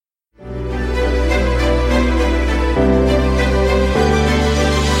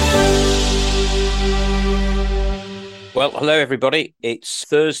Well, hello, everybody. It's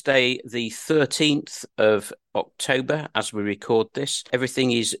Thursday, the 13th of October, as we record this.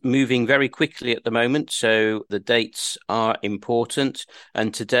 Everything is moving very quickly at the moment, so the dates are important.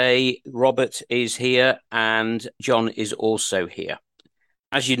 And today, Robert is here and John is also here.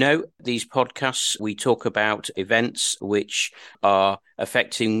 As you know, these podcasts, we talk about events which are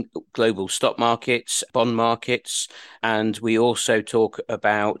affecting global stock markets, bond markets, and we also talk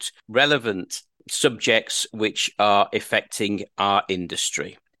about relevant subjects which are affecting our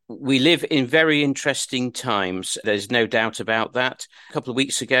industry. We live in very interesting times. There's no doubt about that. A couple of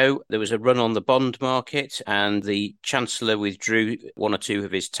weeks ago, there was a run on the bond market and the Chancellor withdrew one or two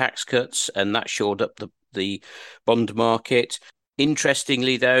of his tax cuts, and that shored up the bond market.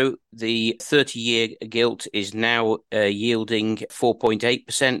 Interestingly, though, the 30-year gilt is now yielding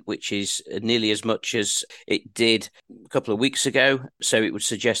 4.8%, which is nearly as much as it did a couple of weeks ago. So it would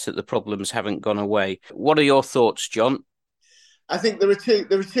suggest that the problems haven't gone away. What are your thoughts, John? I think there are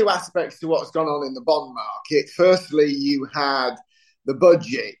two aspects to what's gone on in the bond market. Firstly, you had the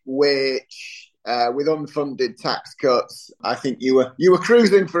budget, which with unfunded tax cuts, I think you were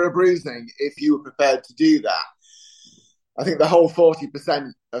cruising for a bruising if you were prepared to do that. I think the whole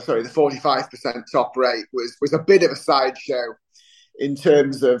 45% top rate was a bit of a sideshow in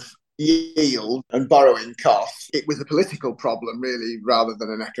terms of yield and borrowing costs. It was a political problem, really, rather than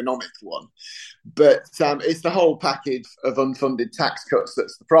an economic one. But it's the whole package of unfunded tax cuts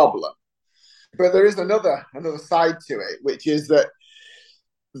that's the problem. But there is another side to it, which is that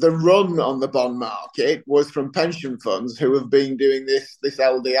the run on the bond market was from pension funds who have been doing this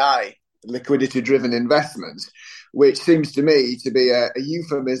LDI, liquidity-driven investment, which seems to me to be a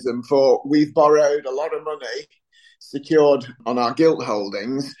euphemism for we've borrowed a lot of money secured on our gilt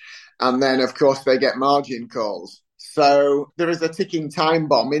holdings, and then, of course, they get margin calls. So there is a ticking time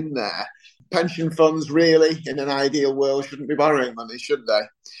bomb in there. Pension funds really, in an ideal world, shouldn't be borrowing money, should they?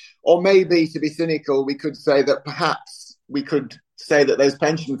 Or maybe, to be cynical, we could say that perhaps we could say that those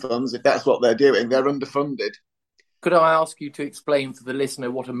pension funds, if that's what they're doing, they're underfunded. Could I ask you to explain for the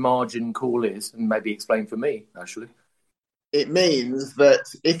listener what a margin call is, and maybe explain for me, actually? It means that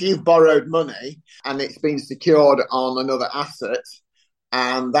if you've borrowed money and it's been secured on another asset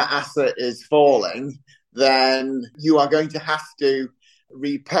and that asset is falling, then you are going to have to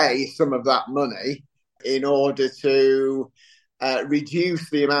repay some of that money in order to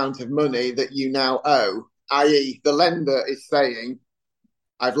reduce the amount of money that you now owe, i.e. the lender is saying,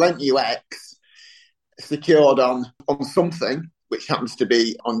 I've lent you X, secured on something, which happens to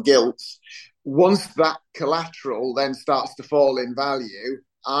be on gilts. Once that collateral then starts to fall in value,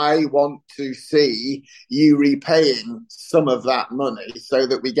 I want to see you repaying some of that money so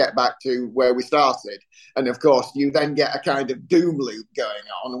that we get back to where we started. And of course, you then get a kind of doom loop going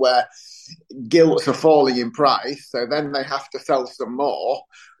on where gilts are falling in price. So then they have to sell some more,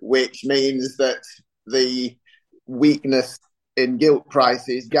 which means that the weakness in gilt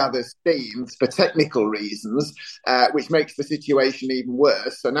prices gathers steam for technical reasons, which makes the situation even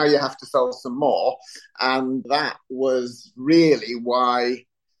worse. So now you have to sell some more. And that was really why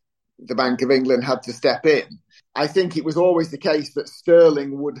the Bank of England had to step in. I think it was always the case that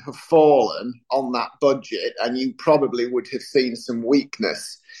sterling would have fallen on that budget, and you probably would have seen some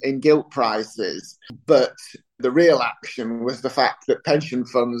weakness in gilt prices. But the real action was the fact that pension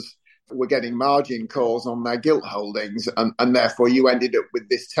funds were getting margin calls on their gilt holdings, and therefore you ended up with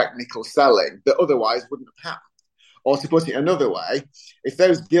this technical selling that otherwise wouldn't have happened. Or to put it another way, if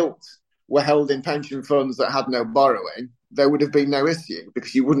those gilts were held in pension funds that had no borrowing, there would have been no issue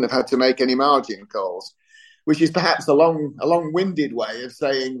because you wouldn't have had to make any margin calls, which is perhaps a long-winded way of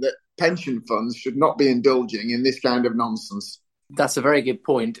saying that pension funds should not be indulging in this kind of nonsense. That's a very good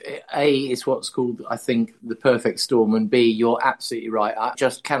point. A, is what's called, I think, the perfect storm, and B, you're absolutely right. I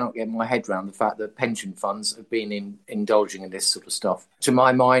just cannot get my head around the fact that pension funds have been indulging in this sort of stuff. To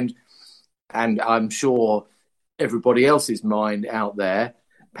my mind, and I'm sure everybody else's mind out there,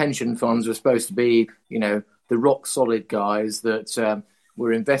 pension funds are supposed to be, the rock-solid guys that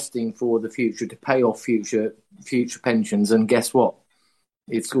were investing for the future to pay off future pensions, and guess what?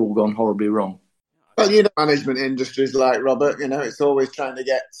 It's all gone horribly wrong. Well, management industries like Robert, it's always trying to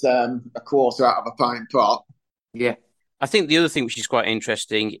get a quarter out of a pint pot. Yeah. I think the other thing which is quite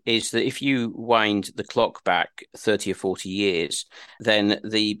interesting is that if you wind the clock back 30 or 40 years, then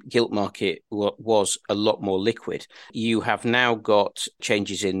the gilt market was a lot more liquid. You have now got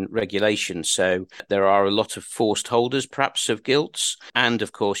changes in regulation. So there are a lot of forced holders, perhaps, of gilts. And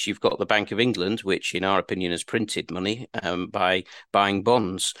of course, you've got the Bank of England, which in our opinion has printed money by buying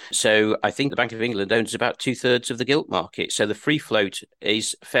bonds. So I think the Bank of England owns about 2/3 of the gilt market. So the free float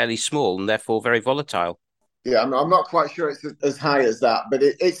is fairly small and therefore very volatile. Yeah, I'm not quite sure it's as high as that, but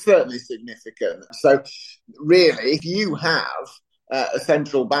it's certainly significant. So, really, if you have a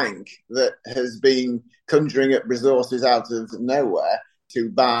central bank that has been conjuring up resources out of nowhere to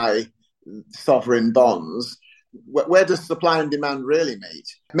buy sovereign bonds, where does supply and demand really meet?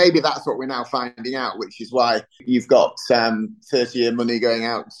 Maybe that's what we're now finding out, which is why you've got 30-year money going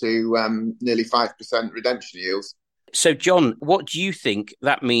out to nearly 5% redemption yields. So, John, what do you think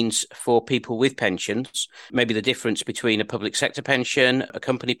that means for people with pensions? Maybe the difference between a public sector pension, a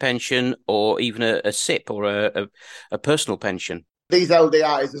company pension, or even a SIP or a personal pension? These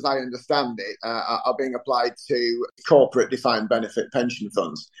LDIs, as I understand it, are being applied to corporate defined benefit pension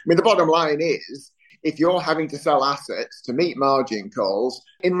funds. I mean, the bottom line is, if you're having to sell assets to meet margin calls,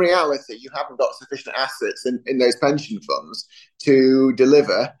 in reality, you haven't got sufficient assets in those pension funds to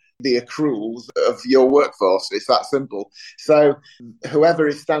deliver the accruals of your workforce. It's that simple. So whoever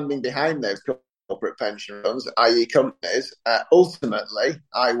is standing behind those corporate pension funds, i.e. companies, ultimately,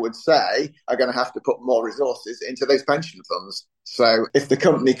 I would say, are going to have to put more resources into those pension funds. So if the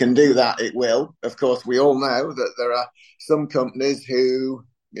company can do that, it will. Of course, we all know that there are some companies who,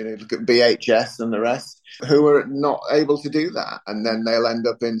 look at BHS and the rest, who are not able to do that. And then they'll end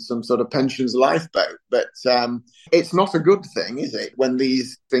up in some sort of pensions lifeboat. But it's not a good thing, is it, when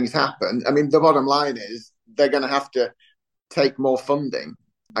these things happen? I mean, the bottom line is they're going to have to take more funding.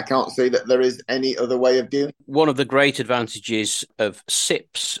 I can't see that there is any other way of doing it. One of the great advantages of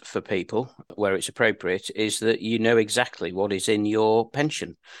SIPs for people, where it's appropriate, is that you know exactly what is in your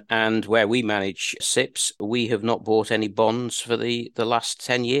pension. And where we manage SIPs, we have not bought any bonds for the last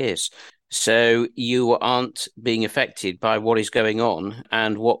 10 years. So you aren't being affected by what is going on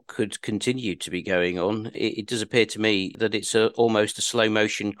and what could continue to be going on. It does appear to me that it's almost a slow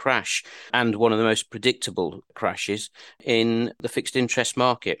motion crash and one of the most predictable crashes in the fixed interest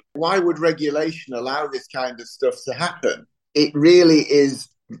market. Why would regulation allow this kind of stuff to happen? It really is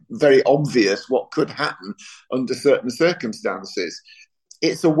very obvious what could happen under certain circumstances.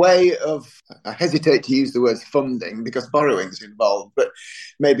 It's a way of, I hesitate to use the word funding because borrowing's involved, but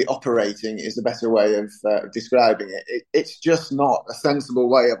maybe operating is a better way of describing it. It's just not a sensible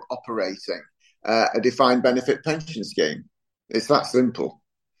way of operating a defined benefit pension scheme. It's that simple.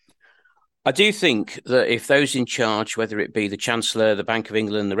 I do think that if those in charge, whether it be the Chancellor, the Bank of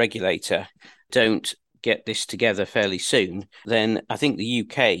England, the regulator, don't get this together fairly soon, then I think the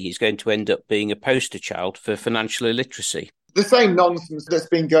UK is going to end up being a poster child for financial illiteracy. The same nonsense that's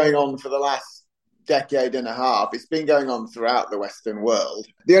been going on for the last decade and a half, it's been going on throughout the Western world.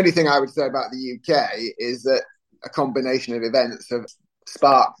 The only thing I would say about the UK is that a combination of events have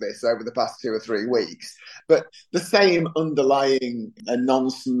sparked this over the past 2 or 3 weeks. But the same underlying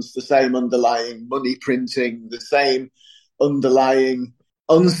nonsense, the same underlying money printing, the same underlying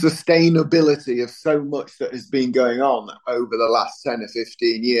unsustainability of so much that has been going on over the last 10 or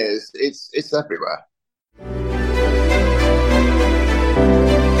 15 years, it's everywhere.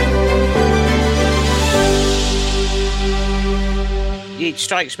 It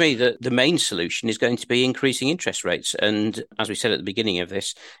strikes me that the main solution is going to be increasing interest rates. And as we said at the beginning of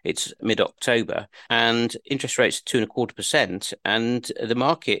this, it's mid-October and interest rates are 2.25%. And the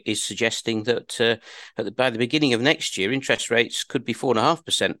market is suggesting that by the beginning of next year, interest rates could be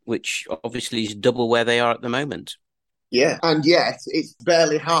 4.5%, which obviously is double where they are at the moment. Yeah, and yet it's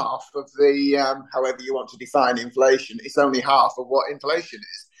barely half of the, however you want to define inflation, it's only half of what inflation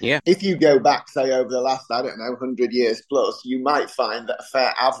is. Yeah. If you go back, say, over the last, 100 years plus, you might find that a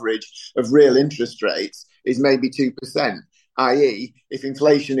fair average of real interest rates is maybe 2%, i.e., if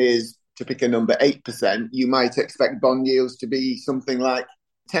inflation is, to pick a number, 8%, you might expect bond yields to be something like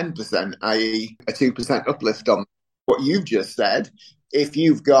 10%, i.e., a 2% uplift on what you've just said. If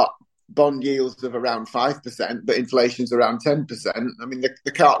you've got bond yields of around 5%, but inflation's around 10%, I mean,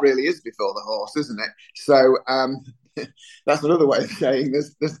 the cart really is before the horse, isn't it? So that's another way of saying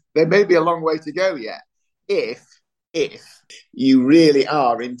there may be a long way to go yet. If you really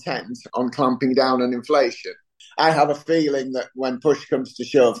are intent on clamping down on inflation. I have a feeling that when push comes to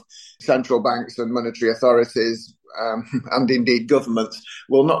shove, central banks and monetary authorities and indeed governments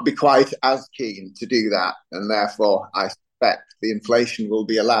will not be quite as keen to do that. And therefore, I suspect the inflation will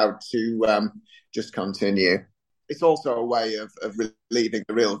be allowed to just continue. It's also a way of relieving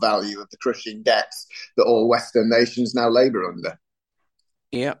the real value of the crushing debts that all Western nations now labour under.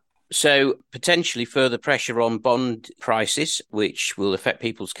 Yeah. So potentially further pressure on bond prices, which will affect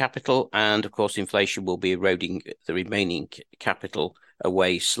people's capital. And of course, inflation will be eroding the remaining capital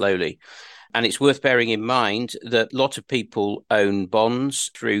away slowly. And it's worth bearing in mind that a lot of people own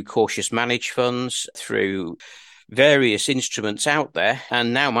bonds through cautious managed funds, through various instruments out there,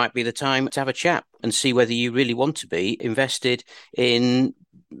 and now might be the time to have a chat and see whether you really want to be invested in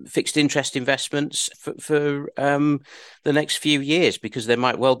fixed interest investments for the next few years, because there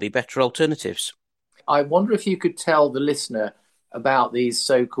might well be better alternatives. I wonder if you could tell the listener about these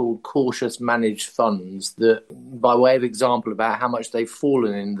so-called cautious managed funds, that, by way of example, about how much they've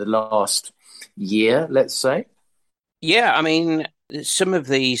fallen in the last year, let's say. Yeah, I mean, some of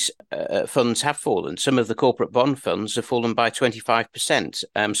these funds have fallen. Some of the corporate bond funds have fallen by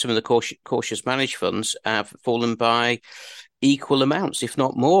 25%. Some of the cautious managed funds have fallen by equal amounts, if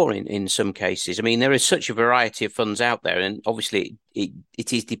not more, in some cases. I mean, there is such a variety of funds out there, and obviously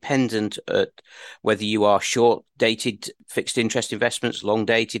it is dependent at whether you are short-dated fixed interest investments,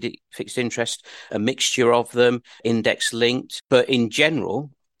 long-dated fixed interest, a mixture of them, index-linked. But in general,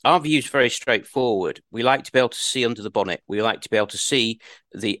 our view is very straightforward. We like to be able to see under the bonnet. We like to be able to see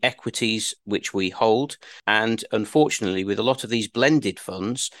the equities which we hold. And unfortunately, with a lot of these blended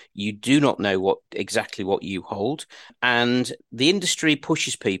funds, you do not know exactly what you hold. And the industry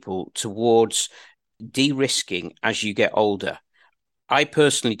pushes people towards de-risking as you get older. I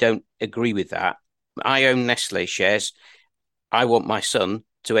personally don't agree with that. I own Nestle shares. I want my son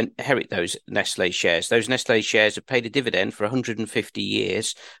to inherit those Nestle shares. Those Nestle shares have paid a dividend for 150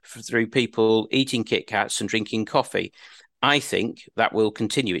 years through people eating Kit Kats and drinking coffee. I think that will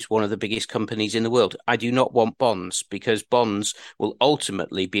continue. It's one of the biggest companies in the world. I do not want bonds, because bonds will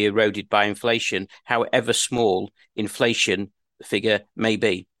ultimately be eroded by inflation, however small inflation figure may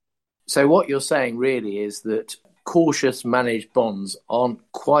be. So what you're saying really is that cautious managed bonds aren't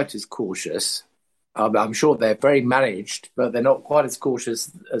quite as cautious. I'm sure they're very managed, but they're not quite as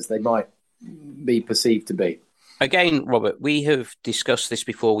cautious as they might be perceived to be. Again, Robert, we have discussed this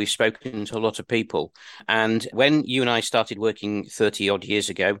before. We've spoken to a lot of people. And when you and I started working 30 odd years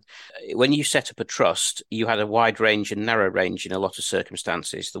ago, when you set up a trust, you had a wide range and narrow range in a lot of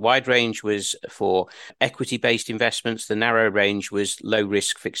circumstances. The wide range was for equity-based investments. The narrow range was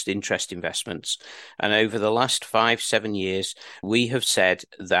low-risk fixed interest investments. And over the last 5-7 years, we have said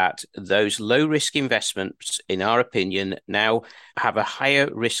that those low-risk investments, in our opinion, now have a higher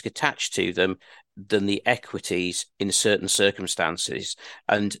risk attached to them than the equities in certain circumstances.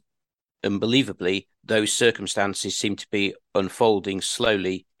 And unbelievably, those circumstances seem to be unfolding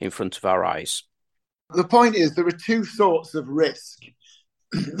slowly in front of our eyes. The point is, there are two sorts of risk.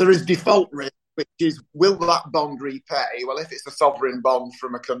 There is default risk, which is, will that bond repay? Well, if it's a sovereign bond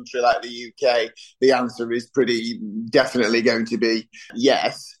from a country like the UK, the answer is pretty definitely going to be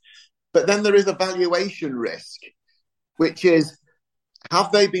yes. But then there is a valuation risk, which is,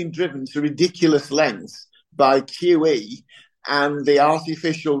 have they been driven to ridiculous lengths by QE and the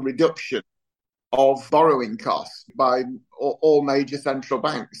artificial reduction of borrowing costs by all major central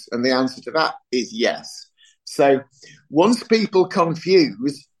banks? And the answer to that is yes. So once people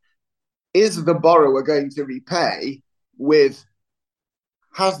confuse, is the borrower going to repay with,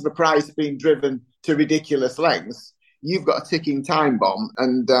 has the price been driven to ridiculous lengths, you've got a ticking time bomb,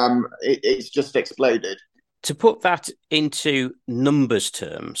 and it's just exploded. To put that into numbers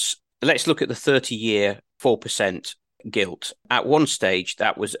terms, let's look at the 30-year 4% gilt. At one stage,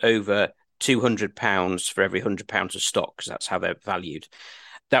 that was over £200 for every £100 of stock, because that's how they're valued.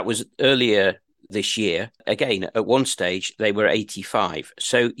 That was earlier this year. Again, at one stage, they were 85.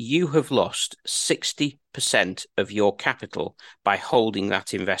 So you have lost 60% of your capital by holding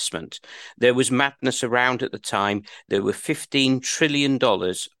that investment. There was madness around at the time. There were $15 trillion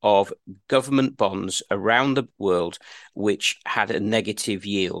of government bonds around the world which had a negative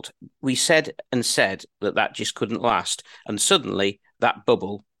yield. We said that just couldn't last. And suddenly that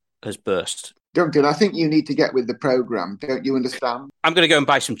bubble has burst. Duncan, I think you need to get with the programme. Don't you understand? I'm going to go and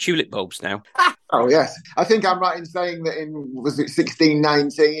buy some tulip bulbs now. Oh, yes. I think I'm right in saying that in, was it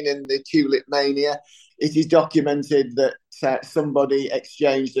 1619, in the tulip mania, it is documented that somebody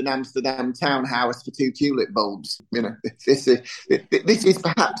exchanged an Amsterdam townhouse for 2 tulip bulbs. You know, this is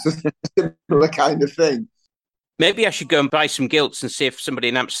perhaps a similar kind of thing. Maybe I should go and buy some gilts and see if somebody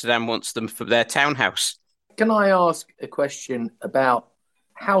in Amsterdam wants them for their townhouse. Can I ask a question about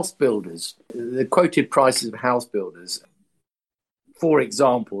house builders? The quoted prices of house builders. For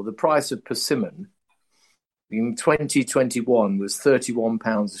example, the price of Persimmon in 2021 was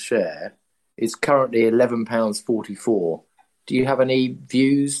 £31 a share. It's currently £11.44. Do you have any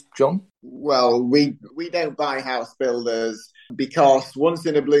views, John? Well, we don't buy house builders because once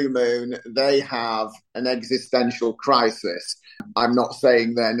in a blue moon, they have an existential crisis. I'm not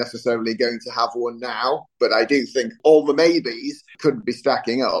saying they're necessarily going to have one now, but I do think all the maybes could be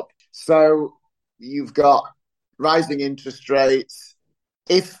stacking up. So you've got rising interest rates.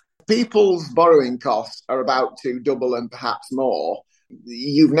 If people's borrowing costs are about to double and perhaps more,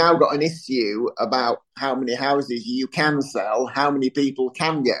 you've now got an issue about how many houses you can sell, how many people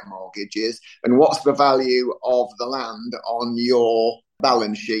can get mortgages, and what's the value of the land on your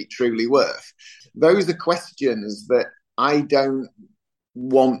balance sheet truly worth. Those are questions that I don't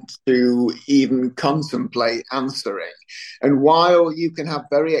want to even contemplate answering. And while you can have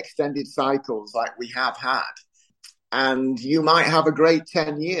very extended cycles like we have had, and you might have a great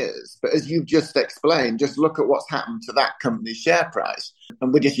 10 years. But as you've just explained, just look at what's happened to that company's share price.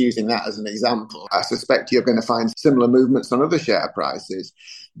 And we're just using that as an example. I suspect you're going to find similar movements on other share prices.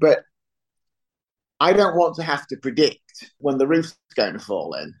 But I don't want to have to predict when the roof's going to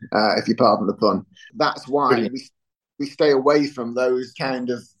fall in, if you pardon the pun. That's why we stay away from those kind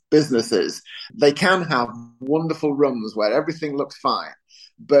of businesses. They can have wonderful runs where everything looks fine.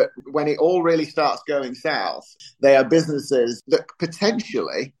 But when it all really starts going south, they are businesses that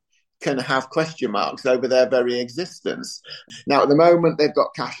potentially can have question marks over their very existence. Now, at the moment, they've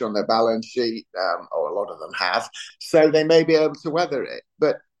got cash on their balance sheet, or a lot of them have, so they may be able to weather it.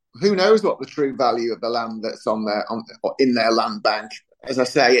 But who knows what the true value of the land that's in their land bank. As I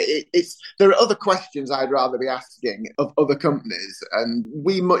say, there are other questions I'd rather be asking of other companies, and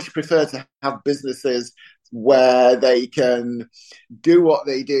we much prefer to have businesses where they can do what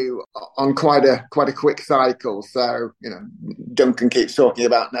they do on quite a quick cycle. So, Duncan keeps talking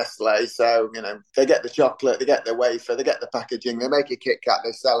about Nestle. So, they get the chocolate, they get the wafer, they get the packaging, they make a Kit Kat,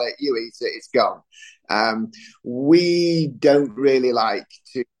 they sell it, you eat it, it's gone. We don't really like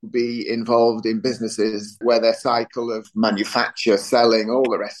to be involved in businesses where their cycle of manufacture, selling, all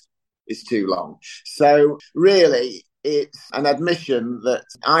the rest is too long. So really, it's an admission that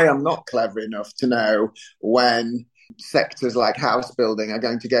I am not clever enough to know when sectors like house building are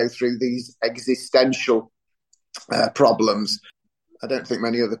going to go through these existential problems. I don't think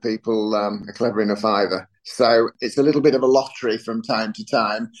many other people are clever enough either. So it's a little bit of a lottery from time to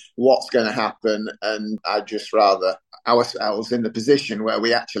time, what's going to happen. And I'd just rather ourselves in the position where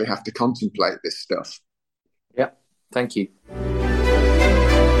we actually have to contemplate this stuff. Yeah, thank you.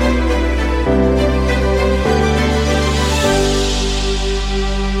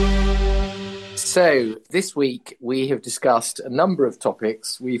 So this week we have discussed a number of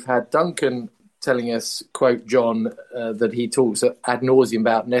topics. We've had Duncan telling us, quote John, that he talks ad nauseum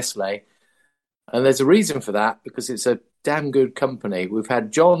about Nestle. And there's a reason for that, because it's a damn good company. We've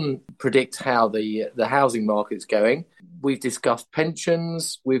had John predict how the housing market's going. We've discussed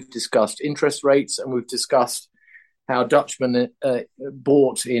pensions, we've discussed interest rates, and we've discussed how Dutchmen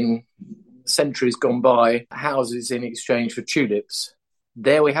bought in centuries gone by houses in exchange for tulips.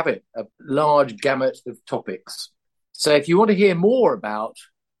 There we have it, a large gamut of topics. So if you want to hear more about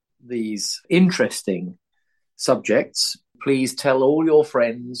these interesting subjects, please tell all your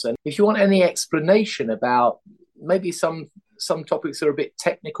friends. And if you want any explanation about maybe some topics that are a bit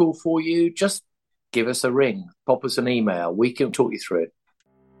technical for you, just give us a ring, pop us an email. We can talk you through it.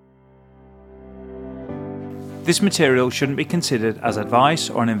 This material shouldn't be considered as advice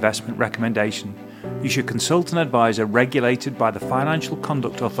or an investment recommendation. You should consult an advisor regulated by the Financial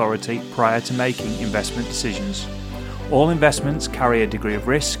Conduct Authority prior to making investment decisions. All investments carry a degree of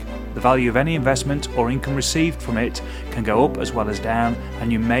risk. The value of any investment or income received from it can go up as well as down,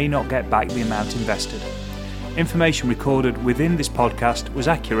 and you may not get back the amount invested. Information recorded within this podcast was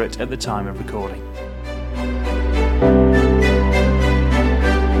accurate at the time of recording.